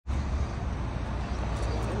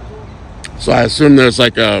So I assume there's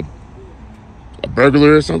like a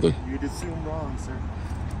burglary or something? You'd assume wrong, sir.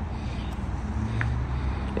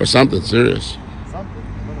 Or something serious. Something,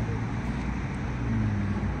 a little bit.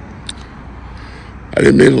 I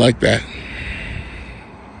didn't mean it like that.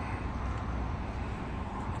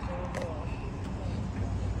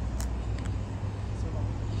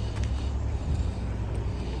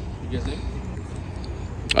 You guys name?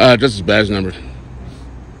 Just his badge number.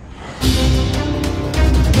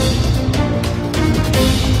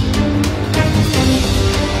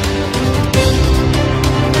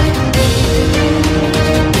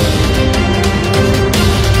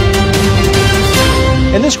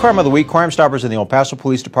 In this Crime of the Week, Crime Stoppers in the El Paso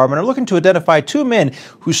Police Department are looking to identify two men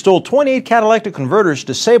who stole 28 catalytic converters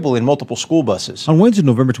disabling multiple school buses. On Wednesday,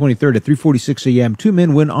 November 23rd at 3:46 a.m., two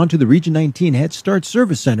men went onto the Region 19 Head Start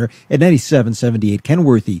Service Center at 9778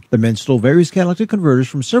 Kenworthy. The men stole various catalytic converters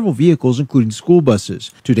from several vehicles, including school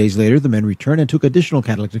buses. 2 days later, the men returned and took additional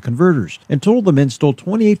catalytic converters. In total, the men stole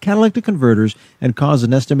 28 catalytic converters and caused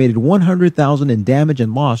an estimated $100,000 in damage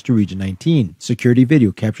and loss to Region 19. Security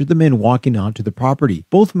video captured the men walking onto the property.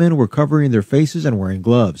 Both men were covering their faces and wearing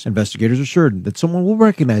gloves. Investigators are certain that someone will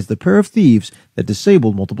recognize the pair of thieves that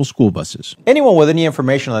disabled multiple school buses. Anyone with any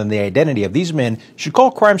information on the identity of these men should call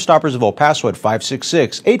Crime Stoppers of El Paso at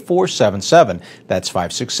 566-8477. That's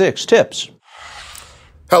 566-TIPS.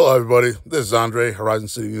 Hello, everybody. This is Andre, Horizon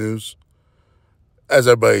City News. As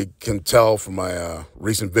everybody can tell from my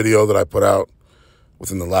recent video that I put out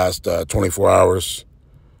within the last 24 hours,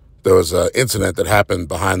 there was an incident that happened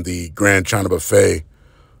behind the Grand China Buffet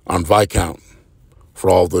on Viscount. For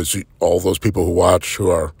all those people who watch who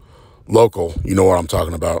are local, you know what I'm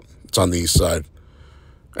talking about. It's on the east side.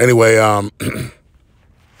 Anyway,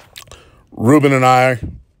 Ruben and I,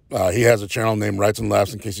 he has a channel named Rights and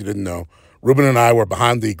Lefts, in case you didn't know. Ruben and I were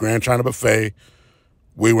behind the Grand China Buffet.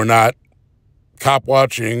 We were not cop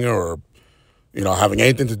watching or, having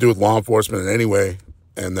anything to do with law enforcement in any way.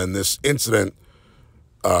 And then this incident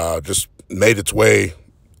just made its way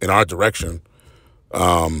in our direction.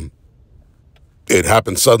 It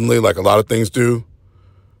happened suddenly, like a lot of things do.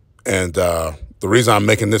 And the reason I'm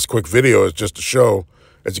making this quick video is just to show,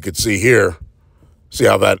 as you can see here, see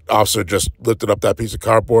how that officer just lifted up that piece of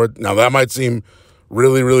cardboard. Now, that might seem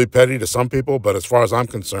really, really petty to some people, but as far as I'm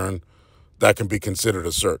concerned, that can be considered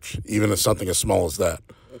a search, even as something as small as that.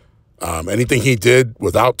 Anything he did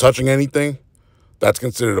without touching anything, that's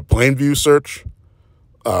considered a plain view search.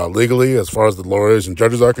 Legally, as far as the lawyers and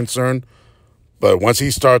judges are concerned. But once he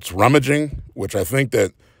starts rummaging, which I think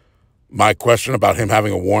that my question about him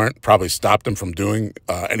having a warrant probably stopped him from doing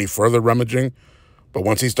any further rummaging. But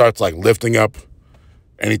once he starts like lifting up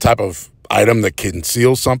any type of item that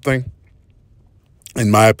conceals something, in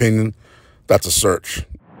my opinion, that's a search.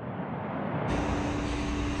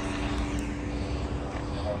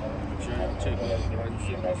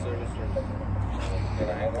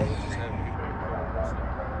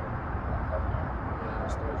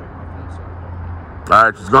 All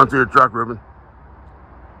right, she's going to your truck, Ruben.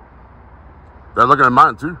 They're looking at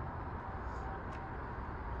mine, too.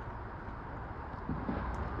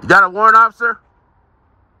 You got a warrant, officer?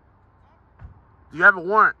 Do you have a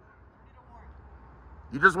warrant?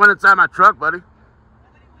 You just went inside my truck, buddy.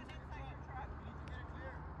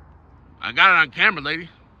 I got it on camera, lady.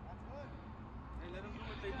 Hey, let them do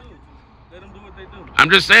what they do. Let them do what they do. I'm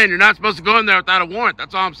just saying, you're not supposed to go in there without a warrant.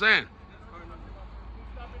 That's all I'm saying.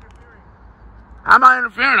 How am I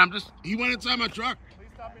interfering? He went inside my truck. Please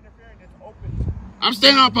stop interfering. It's open. I'm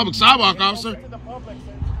standing on a public sidewalk, officer. Open to the public,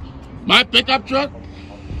 sir. My pickup truck?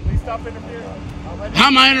 Please stop interfering. How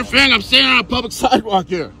am I interfering? I'm standing on a public sidewalk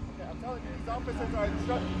here. Okay, I'm telling you, these officers are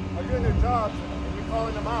doing their jobs, and you're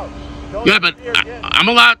calling them out. Don't Yeah, but I'm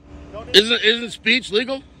allowed. Isn't speech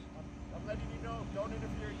legal? I'm letting you know, don't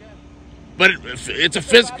interfere again. But it's a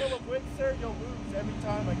physical. Battle of wits, sir, you'll lose every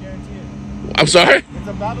time, I guarantee it. I'm sorry? It's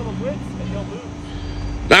a battle of wits, and you'll lose.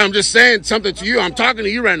 No, I'm just saying something to you. I'm talking to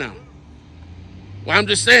you right now. Well, I'm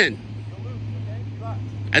just saying. You'll lose, okay? Relax.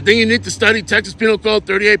 I think you need to study Texas Penal Code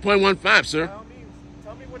 38.15, sir. By all means,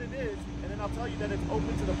 tell me what it is, and then I'll tell you that it's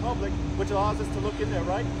open to the public, which allows us to look in there,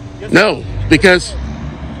 right? Yes, No, because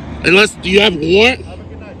do you have a warrant? Have a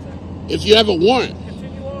good night, sir. If you have a warrant.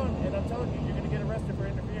 Continue on, and I'm telling you, you're going to get arrested for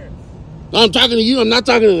interference. No, I'm talking to you. I'm not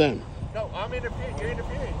talking to them. No, I'm interfering. You're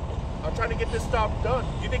interfering. I'm trying to get this stop done.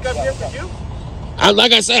 You think I'm here for you?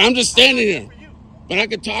 Like I said, I'm just standing here. But I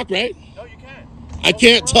can talk, right? No, you can't. I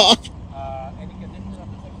can't talk.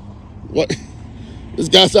 What? This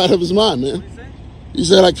guy's out of his mind, man. He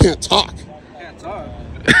said I can't talk. Can't talk.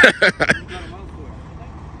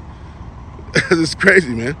 This is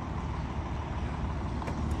crazy, man.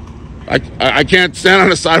 I can't stand on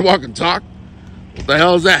the sidewalk and talk? What the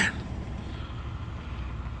hell is that?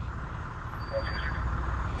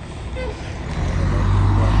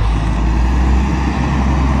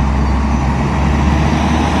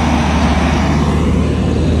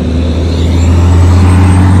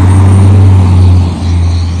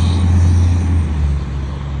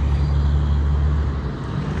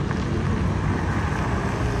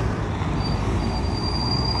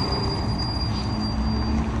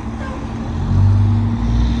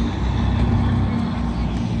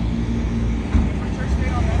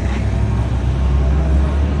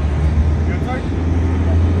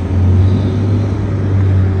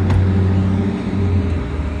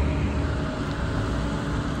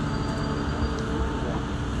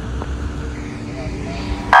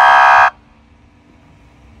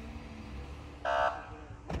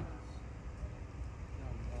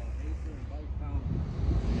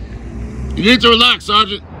 You need to relax,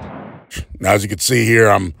 Sergeant. Now, as you can see here,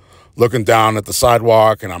 I'm looking down at the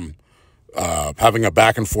sidewalk, and I'm having a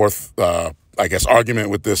back and forth, I guess, argument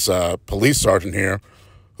with this police sergeant here,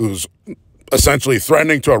 who's essentially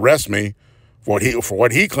threatening to arrest me for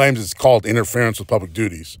what he claims is called interference with public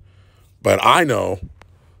duties. But I know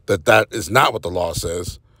that that is not what the law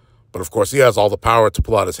says. But of course, he has all the power to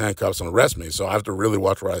pull out his handcuffs and arrest me. So I have to really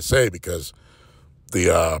watch what I say, because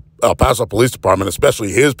the El Paso Police Department,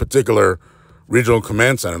 especially his particular regional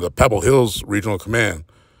command center, the Pebble Hills Regional Command,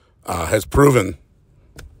 has proven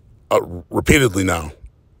repeatedly now,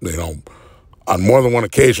 on more than one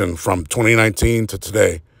occasion from 2019 to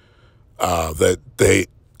today, that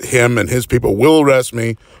him and his people will arrest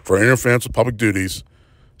me for interference with public duties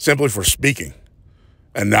simply for speaking.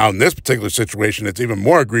 And now in this particular situation, it's even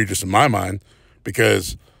more egregious in my mind,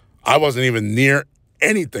 because I wasn't even near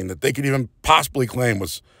anything that they could even possibly claim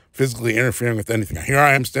was physically interfering with anything. Here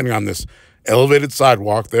I am standing on this elevated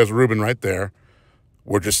sidewalk. There's Ruben right there.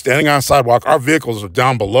 We're just standing on a sidewalk. Our vehicles are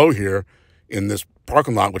down below here in this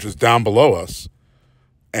parking lot, which is down below us.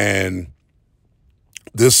 And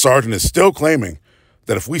this sergeant is still claiming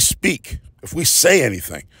that if we speak, if we say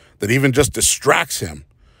anything that even just distracts him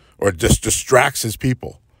or just distracts his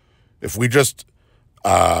people, if we just,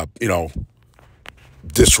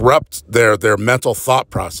 disrupt their mental thought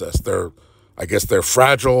process, their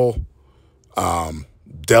fragile,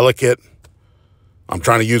 delicate, I'm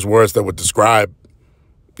trying to use words that would describe,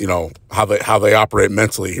 how they operate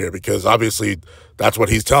mentally here, because obviously that's what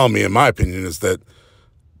he's telling me, in my opinion, is that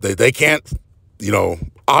they can't,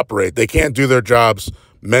 operate. They can't do their jobs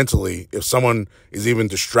mentally if someone is even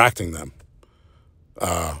distracting them.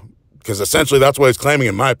 Because essentially that's what he's claiming,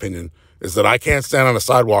 in my opinion, is that I can't stand on a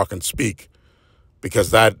sidewalk and speak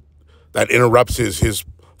because that interrupts his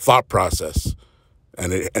thought process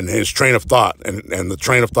and his train of thought and the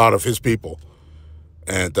train of thought of his people.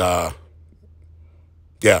 And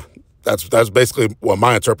yeah, that's basically what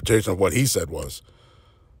my interpretation of what he said was,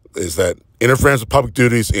 is that interference with public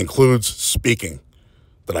duties includes speaking,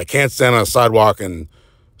 that I can't stand on a sidewalk and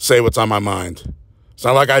say what's on my mind. It's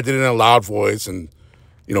not like I did it in a loud voice and,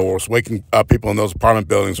 was waking up people in those apartment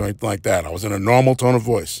buildings or anything like that. I was in a normal tone of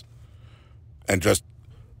voice. And just,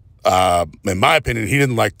 in my opinion, he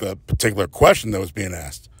didn't like the particular question that was being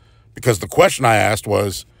asked, because the question I asked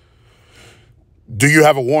was, do you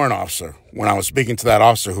have a warrant, officer? When I was speaking to that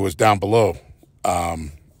officer who was down below,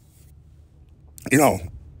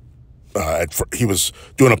 he was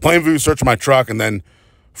doing a plain view search of my truck, and then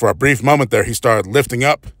for a brief moment there, he started lifting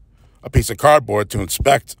up a piece of cardboard to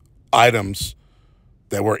inspect items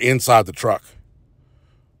that were inside the truck.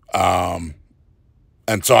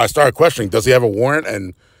 And so I started questioning, does he have a warrant?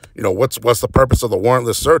 And, what's the purpose of the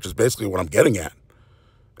warrantless search is basically what I'm getting at.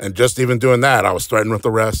 And just even doing that, I was threatened with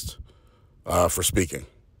arrest for speaking.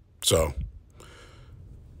 So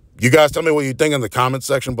you guys tell me what you think in the comments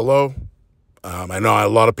section below. I know a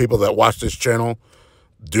lot of people that watch this channel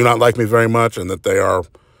do not like me very much, and that they are,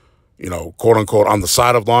 quote unquote, on the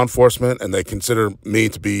side of law enforcement, and they consider me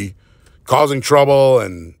to be causing trouble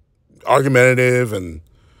and argumentative and,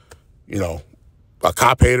 a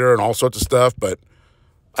cop hater and all sorts of stuff. But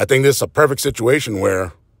I think this is a perfect situation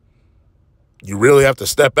where you really have to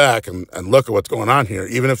step back and look at what's going on here,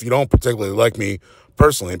 even if you don't particularly like me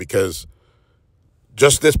personally, because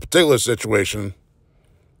just this particular situation,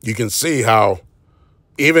 you can see how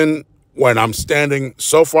even when I'm standing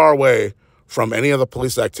so far away from any other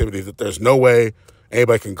police activity that there's no way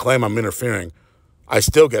anybody can claim I'm interfering, I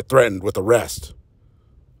still get threatened with arrest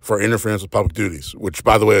for interference with public duties, which,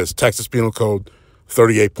 by the way, is Texas Penal Code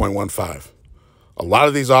 38.15. A lot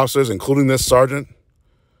of these officers, including this sergeant,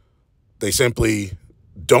 they simply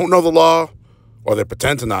don't know the law, or they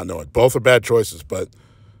pretend to not know it. Both are bad choices, but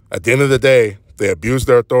At the end of the day, they abuse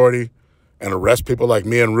their authority and arrest people like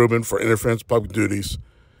me and Ruben for interference with public duties,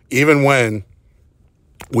 even when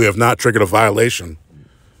we have not triggered a violation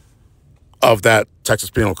of that Texas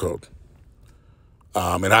Penal Code.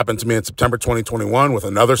 It happened to me in September 2021 with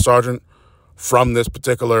another sergeant from this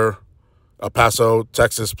particular El Paso,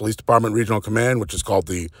 Texas Police Department Regional Command, which is called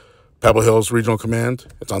the Pebble Hills Regional Command.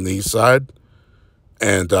 It's on the east side.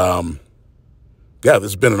 And yeah, this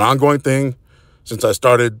has been an ongoing thing since I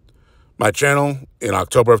started my channel in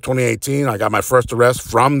October of 2018. I got my first arrest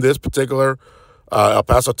from this particular El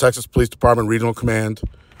Paso, Texas Police Department Regional Command.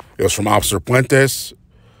 It was from Officer Puentes.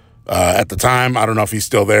 At the time, I don't know if he's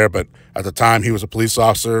still there, but at the time he was a police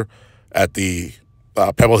officer at the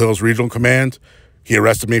Pebble Hills Regional Command. He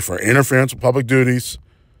arrested me for interference with public duties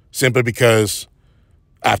simply because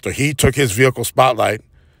after he took his vehicle spotlight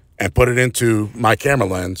and put it into my camera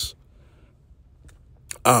lens,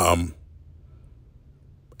 and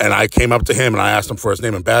I came up to him and I asked him for his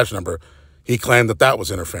name and badge number, he claimed that that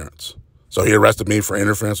was interference. So he arrested me for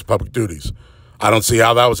interference with public duties. I don't see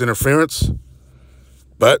how that was interference,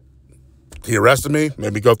 but he arrested me,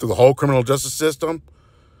 made me go through the whole criminal justice system,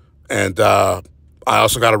 and I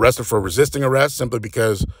also got arrested for resisting arrest simply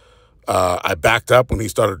because I backed up when he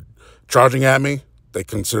started charging at me. They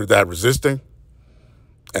considered that resisting.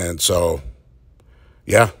 And so,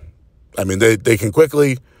 yeah, I mean, they can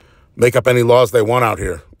quickly make up any laws they want out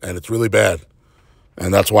here, and it's really bad.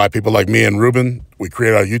 And that's why people like me and Ruben, we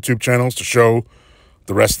create our YouTube channels to show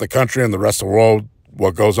the rest of the country and the rest of the world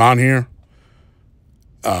what goes on here.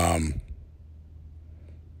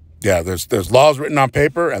 Yeah, there's laws written on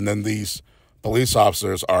paper, and then these police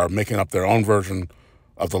officers are making up their own version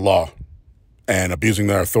of the law and abusing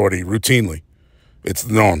their authority routinely. It's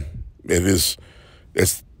the norm. It's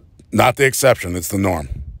not the exception, it's the norm.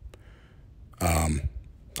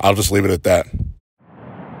 I'll just leave it at that.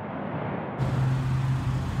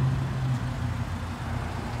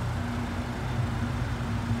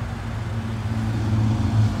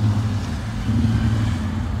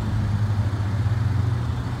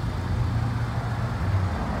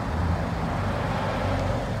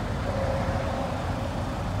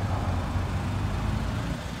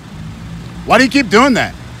 Why do you keep doing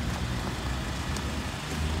that?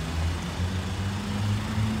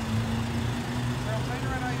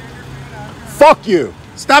 Fuck you.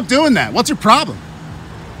 Stop doing that. What's your problem?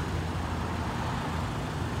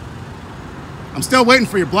 I'm still waiting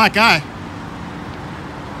for your black eye.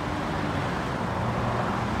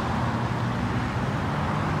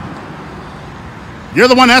 You're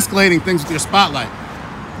the one escalating things with your spotlight.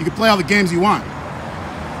 You can play all the games you want.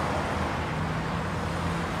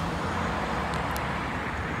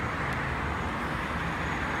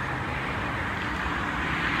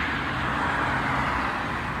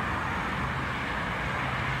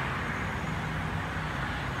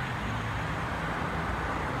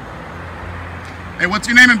 Hey, what's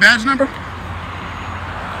your name and badge number?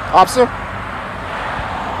 Officer?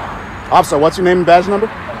 Officer, what's your name and badge number?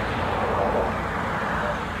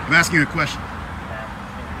 I'm asking you a question.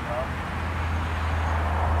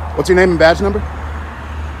 What's your name and badge number?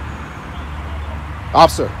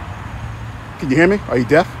 Officer, can you hear me? Are you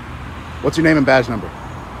deaf? What's your name and badge number?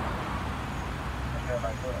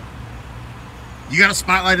 You got a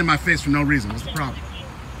spotlight in my face for no reason. What's the problem?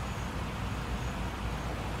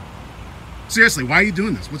 Seriously, why are you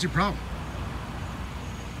doing this? What's your problem?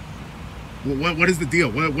 What is the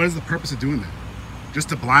deal? What is the purpose of doing that? Just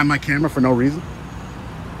to blind my camera for no reason?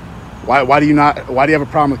 Why do you have a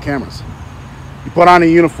problem with cameras? You put on a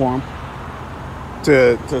uniform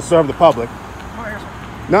to serve the public.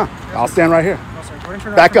 No, I'll stand right here. No, sir, go ahead and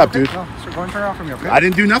turn Back around up, for me, dude. okay? No, sir, go ahead and turn around for me, okay? I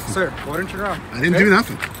didn't do nothing. Sir, go ahead and turn around. I didn't do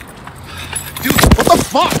nothing. Dude, what the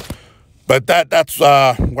fuck? But that's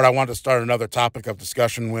what I want to start another topic of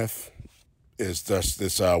discussion with, is this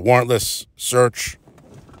warrantless search.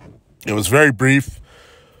 It was very brief.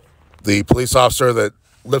 The police officer that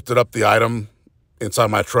lifted up the item inside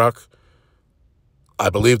my truck, I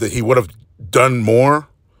believe that he would have done more.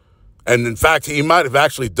 And in fact, he might have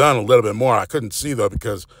actually done a little bit more. I couldn't see, though,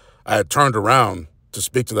 because I had turned around to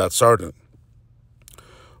speak to that sergeant.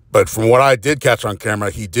 But from what I did catch on camera,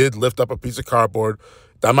 he did lift up a piece of cardboard.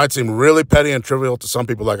 That might seem really petty and trivial to some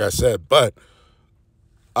people, like I said, but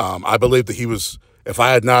I believe that he was, if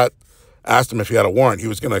I had not asked him if he had a warrant, he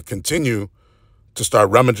was going to continue to start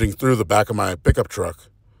rummaging through the back of my pickup truck.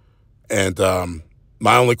 And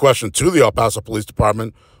my only question to the El Paso Police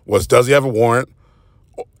Department was, does he have a warrant?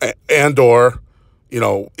 And or,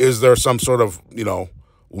 is there some sort of,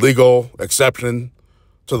 legal exception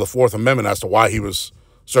to the Fourth Amendment as to why he was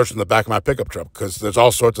searching the back of my pickup truck? Because there's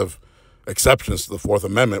all sorts of exceptions to the Fourth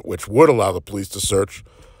Amendment, which would allow the police to search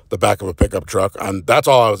the back of a pickup truck. And that's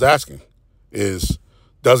all I was asking is,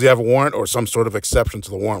 does he have a warrant or some sort of exception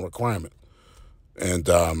to the warrant requirement? And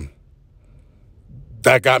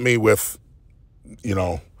that got me with,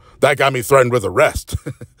 that got me threatened with arrest.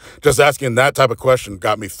 Just asking that type of question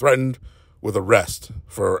got me threatened with arrest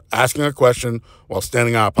for asking a question while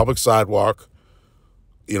standing on a public sidewalk,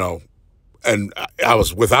 and I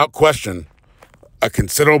was without question a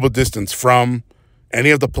considerable distance from any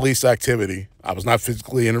of the police activity. I was not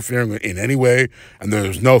physically interfering in any way, and there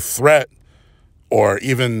was no threat or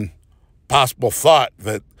even possible thought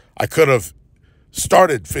that I could have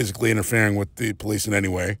started physically interfering with the police in any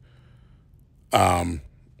way.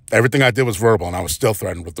 Everything I did was verbal, and I was still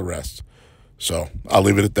threatened with arrest. So I'll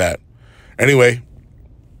leave it at that. Anyway,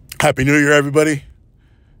 Happy New Year, everybody.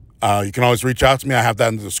 You can always reach out to me. I have that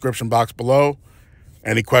in the description box below.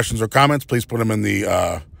 Any questions or comments, please put them in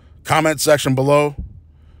the comment section below.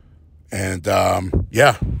 And,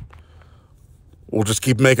 yeah, we'll just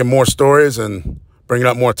keep making more stories and bringing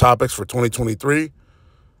up more topics for 2023.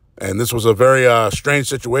 And this was a very strange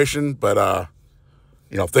situation, but,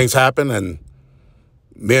 things happen. And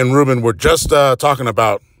me and Ruben were just talking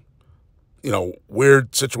about,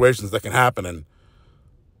 weird situations that can happen. And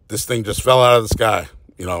this thing just fell out of the sky,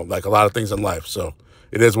 like a lot of things in life. So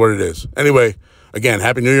it is what it is. Anyway, again,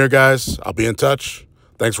 Happy New Year, guys. I'll be in touch.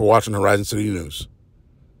 Thanks for watching Horizon City News.